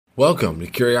Welcome to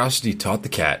Curiosity Taught the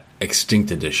Cat, Extinct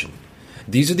Edition.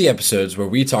 These are the episodes where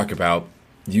we talk about,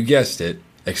 you guessed it,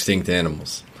 extinct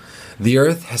animals. The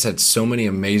Earth has had so many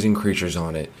amazing creatures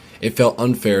on it, it felt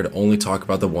unfair to only talk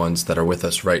about the ones that are with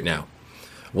us right now.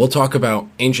 We'll talk about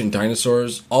ancient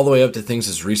dinosaurs, all the way up to things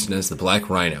as recent as the black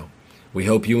rhino. We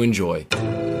hope you enjoy.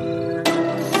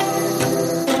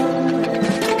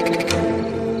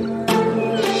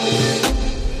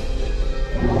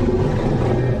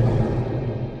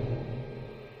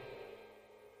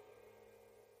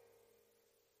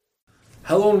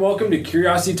 Hello and welcome to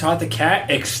Curiosity Taught the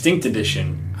Cat, Extinct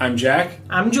Edition. I'm Jack.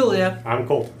 I'm Julia. I'm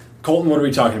Colt. Colton, what are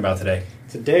we talking about today?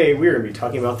 Today we're going to be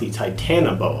talking about the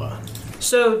Titanoboa.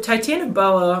 So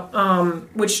Titanoboa,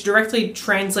 which directly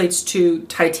translates to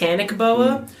Titanic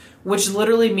boa, which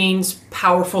literally means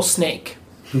powerful snake.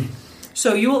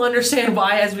 So you will understand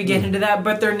why as we get into that,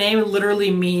 but their name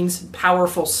literally means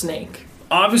powerful snake.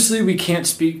 Obviously, we can't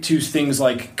speak to things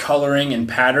like coloring and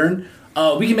pattern.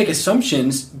 We can make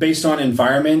assumptions based on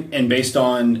environment and based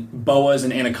on boas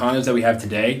and anacondas that we have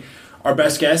today. Our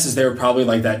best guess is they were probably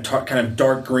like that kind of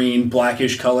dark green,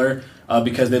 blackish color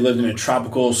because they lived in a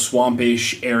tropical,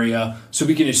 swampish area. So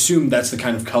we can assume that's the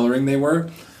kind of coloring they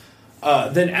were.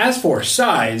 Then as for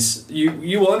size,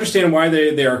 you will understand why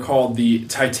they are called the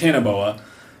Titanoboa,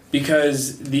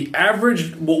 because the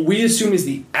average, what we assume is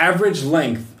the average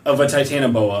length of a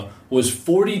Titanoboa was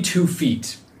 42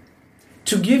 feet.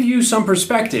 To give you some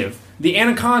perspective, the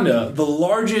anaconda, the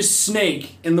largest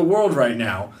snake in the world right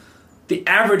now, the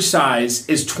average size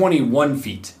is 21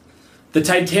 feet. The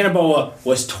Titanoboa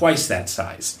was twice that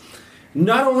size.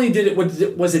 Not only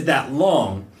was it that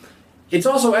long, it's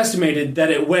also estimated that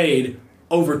it weighed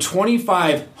over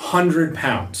 2,500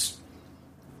 pounds.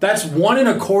 That's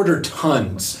 1.25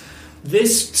 tons.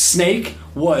 This snake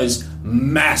was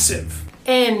massive.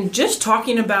 And just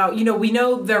talking about, we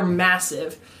know they're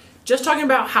massive. Just talking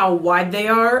about how wide they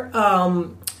are,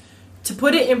 to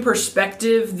put it in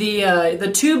perspective,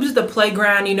 the tubes at the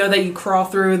playground, that you crawl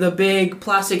through, the big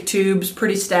plastic tubes,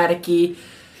 pretty staticky,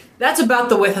 that's about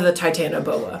the width of the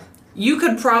Titanoboa. You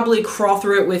could probably crawl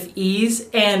through it with ease,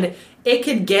 and it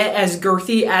could get as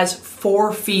girthy as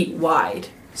 4 feet wide.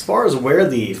 As far as where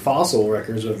the fossil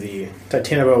records of the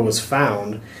Titanoboa was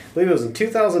found, I believe it was in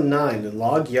 2009 in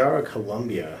La Guaira,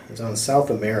 Colombia. It's on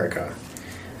South America.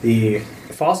 The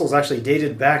fossils actually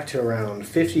dated back to around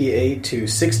 58 to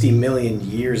 60 million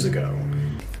years ago.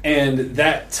 And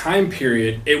that time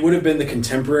period, it would have been the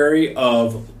contemporary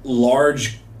of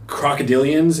large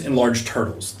crocodilians and large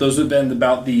turtles. Those would have been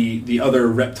about the other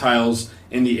reptiles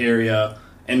in the area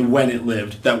and when it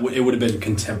lived, that it would have been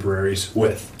contemporaries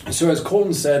with. So as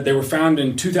Colton said, they were found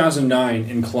in 2009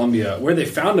 in Colombia. Where they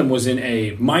found them was in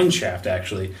a mine shaft,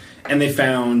 actually. And they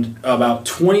found about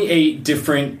 28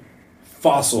 different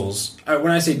fossils.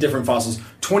 When I say different fossils,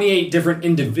 28 different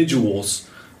individuals.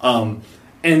 And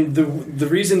the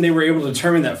reason they were able to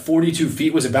determine that 42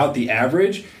 feet was about the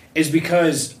average is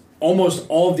because almost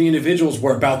all of the individuals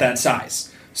were about that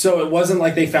size. So it wasn't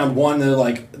like they found one that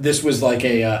like this was like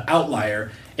a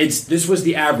outlier. This was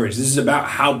the average. This is about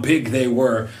how big they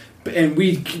were, and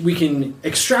we can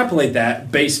extrapolate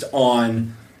that based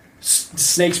on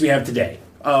snakes we have today.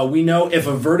 We know if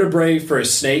a vertebrae for a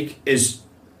snake is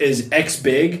X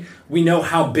big, we know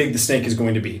how big the snake is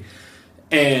going to be.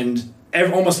 And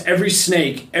almost every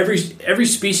snake, every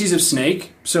species of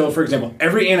snake, so for example,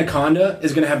 every anaconda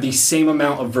is going to have the same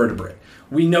amount of vertebrae.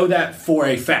 We know that for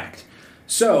a fact.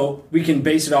 So we can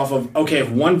base it off of, okay, if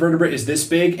one vertebrae is this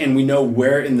big and we know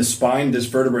where in the spine this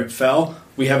vertebrae fell,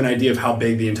 we have an idea of how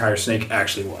big the entire snake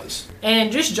actually was. And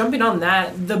just jumping on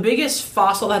that, the biggest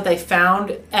fossil that they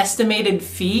found, estimated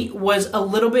feet, was a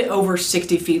little bit over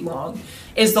 60 feet long,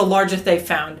 is the largest they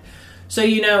found. So,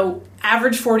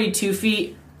 average 42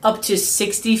 feet up to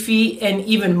 60 feet and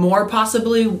even more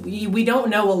possibly. We don't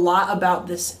know a lot about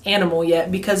this animal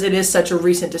yet because it is such a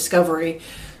recent discovery.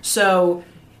 So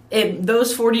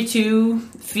those 42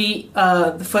 feet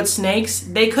foot snakes,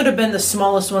 they could have been the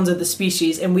smallest ones of the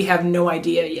species, and we have no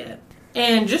idea yet.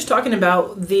 And just talking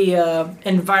about the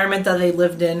environment that they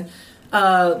lived in,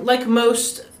 like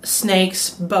most snakes,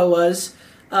 boas,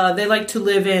 they like to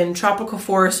live in tropical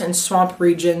forests and swamp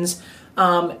regions,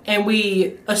 and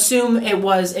we assume it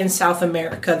was in South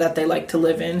America that they like to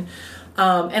live in.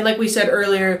 And like we said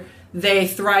earlier, they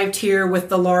thrived here with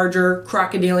the larger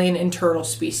crocodilian and turtle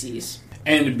species.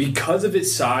 And because of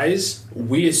its size,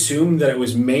 we assume that it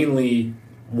was mainly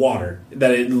water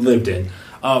that it lived in.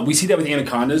 We see that with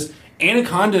anacondas.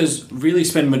 Anacondas really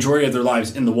spend the majority of their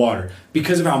lives in the water.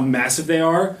 Because of how massive they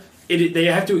are, they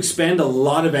have to expend a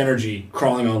lot of energy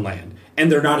crawling on land.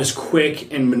 and they're not as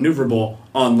quick and maneuverable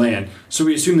on land. So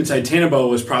we assume the Titanoboa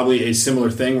was probably a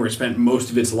similar thing where it spent most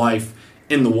of its life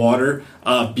in the water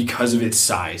because of its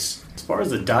size. As far as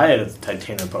the diet of the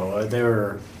Titanoboa, they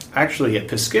were actually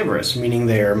piscivorous, meaning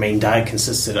their main diet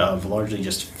consisted of largely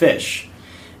just fish.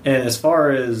 And as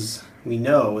far as we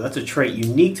know, that's a trait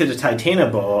unique to the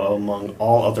Titanoboa among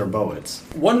all other boids.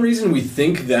 One reason we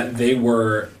think that they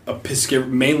were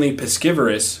mainly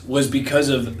piscivorous was because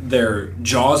of their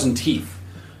jaws and teeth.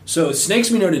 So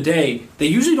snakes we know today, they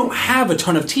usually don't have a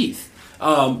ton of teeth.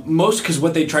 Most because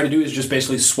what they try to do is just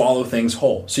basically swallow things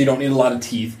whole. So you don't need a lot of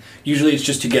teeth. Usually it's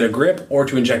just to get a grip or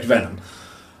to inject venom.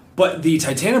 But the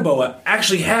Titanoboa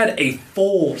actually had a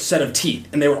full set of teeth,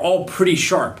 and they were all pretty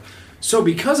sharp. So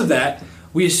because of that,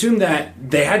 we assume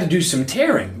that they had to do some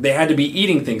tearing. They had to be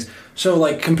eating things. So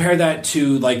like compare that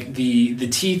to like the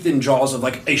teeth and jaws of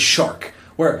like a shark,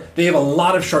 where they have a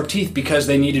lot of sharp teeth because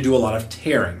they need to do a lot of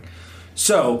tearing.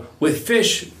 So with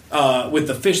fish, with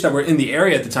the fish that were in the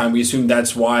area at the time, we assume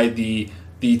that's why the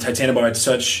Titanoboa had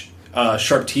such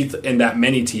sharp teeth and that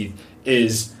many teeth,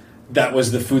 is that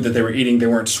was the food that they were eating. They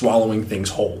weren't swallowing things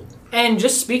whole. And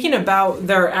just speaking about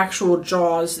their actual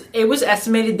jaws, it was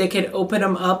estimated they could open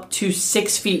them up to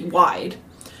 6 feet wide.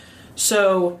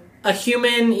 So a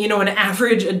human, an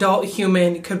average adult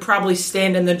human could probably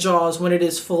stand in the jaws when it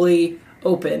is fully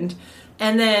opened.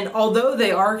 And then, although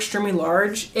they are extremely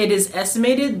large, it is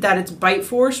estimated that its bite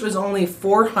force was only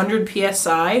 400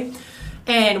 psi.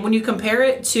 And when you compare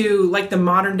it to, like, the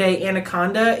modern-day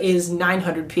anaconda is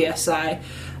 900 psi.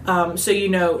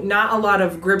 So, not a lot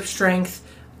of grip strength.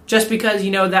 Just because,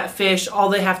 that fish, all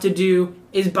they have to do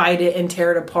is bite it and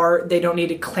tear it apart. They don't need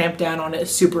to clamp down on it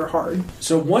super hard.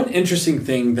 So one interesting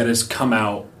thing that has come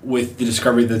out with the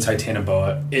discovery of the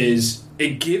Titanoboa is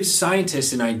it gives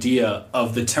scientists an idea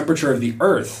of the temperature of the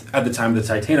Earth at the time of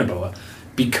the Titanoboa,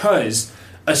 because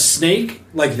a snake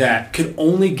like that could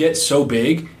only get so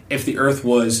big if the Earth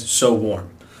was so warm.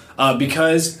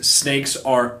 Because snakes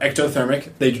are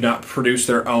ectothermic, they do not produce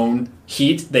their own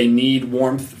heat. They need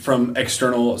warmth from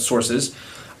external sources.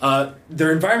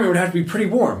 Their environment would have to be pretty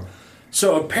warm.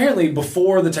 So apparently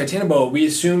before the Titanoboa, we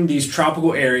assumed these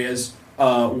tropical areas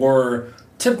were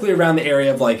typically around the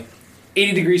area of like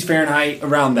 80 degrees Fahrenheit,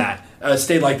 around that.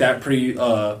 Stayed like that pretty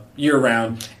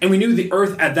year-round. And we knew the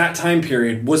Earth at that time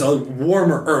period was a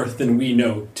warmer Earth than we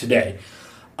know today.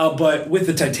 But with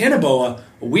the Titanoboa,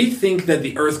 we think that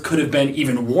the Earth could have been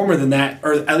even warmer than that,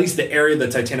 or at least the area that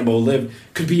Titanoboa lived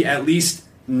could be at least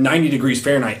 90 degrees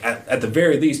Fahrenheit at the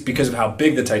very least, because of how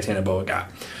big the Titanoboa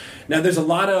got. Now, there's a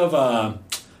lot of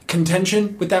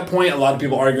contention with that point. A lot of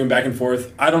people arguing back and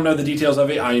forth. I don't know the details of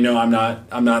it. I'm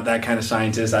not that kind of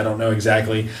scientist. I don't know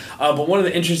exactly. But one of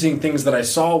the interesting things that I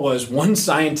saw was one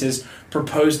scientist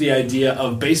proposed the idea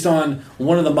of, based on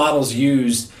one of the models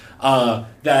used,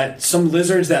 that some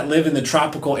lizards that live in the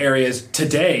tropical areas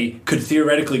today could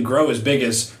theoretically grow as big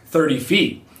as 30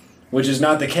 feet, which is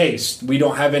not the case. We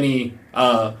don't have any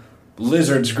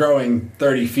lizards growing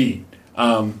 30 feet,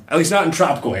 at least not in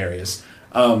tropical areas.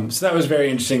 So that was very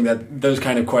interesting that those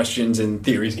kind of questions and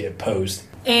theories get posed.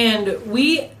 And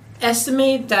we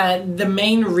estimate that the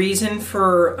main reason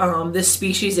for this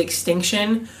species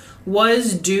extinction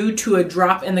was due to a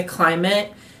drop in the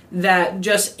climate that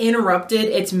just interrupted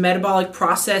its metabolic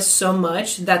process so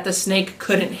much that the snake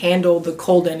couldn't handle the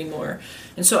cold anymore.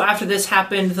 And so after this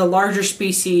happened, the larger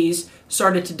species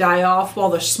started to die off while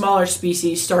the smaller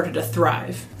species started to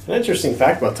thrive. An interesting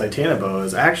fact about Titanoboa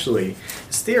is actually,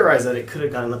 it's theorized that it could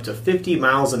have gotten up to 50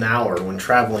 miles an hour when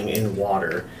traveling in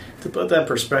water. To put that in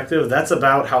perspective, that's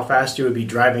about how fast you would be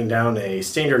driving down a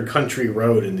standard country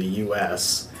road in the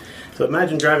U.S. So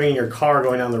imagine driving in your car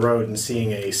going down the road and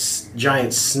seeing a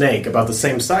giant snake about the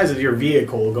same size as your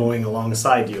vehicle going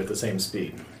alongside you at the same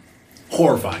speed.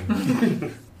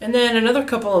 Horrifying. And then another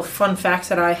couple of fun facts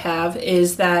that I have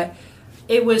is that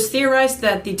it was theorized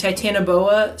that the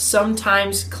Titanoboa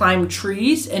sometimes climbed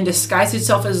trees and disguised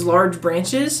itself as large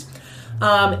branches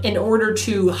in order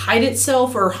to hide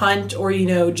itself or hunt or,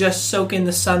 just soak in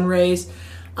the sun rays.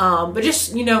 But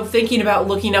just, thinking about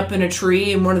looking up in a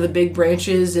tree and one of the big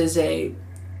branches is a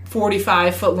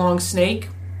 45-foot long snake,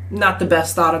 not the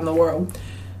best thought in the world.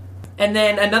 And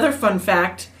then another fun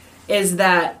fact is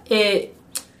that it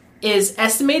is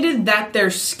estimated that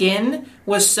their skin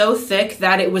was so thick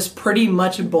that it was pretty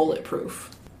much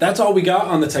bulletproof. That's all we got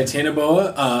on the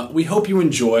Titanoboa. We hope you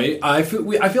enjoy. I feel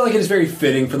like it is very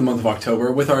fitting for the month of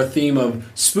October with our theme of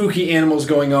spooky animals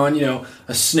going on.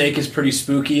 A snake is pretty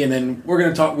spooky, and then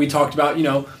we talked about,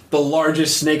 the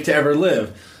largest snake to ever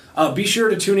live. Be sure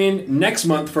to tune in next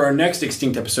month for our next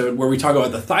Extinct episode where we talk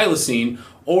about the thylacine,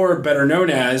 or better known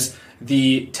as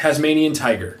the Tasmanian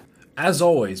tiger. As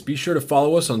always, be sure to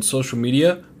follow us on social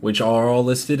media, which are all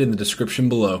listed in the description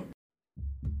below.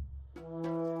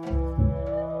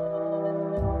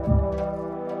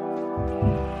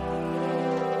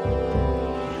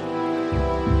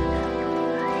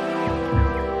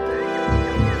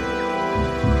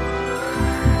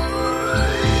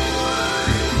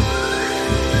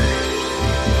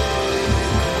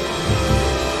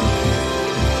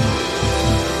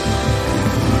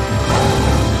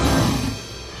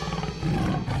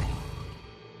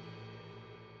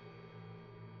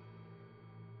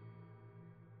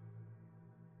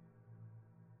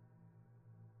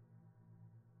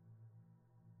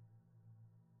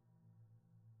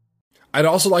 I'd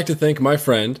also like to thank my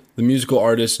friend, the musical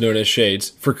artist known as Shades,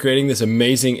 for creating this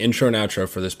amazing intro and outro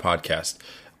for this podcast.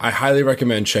 I highly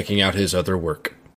recommend checking out his other work.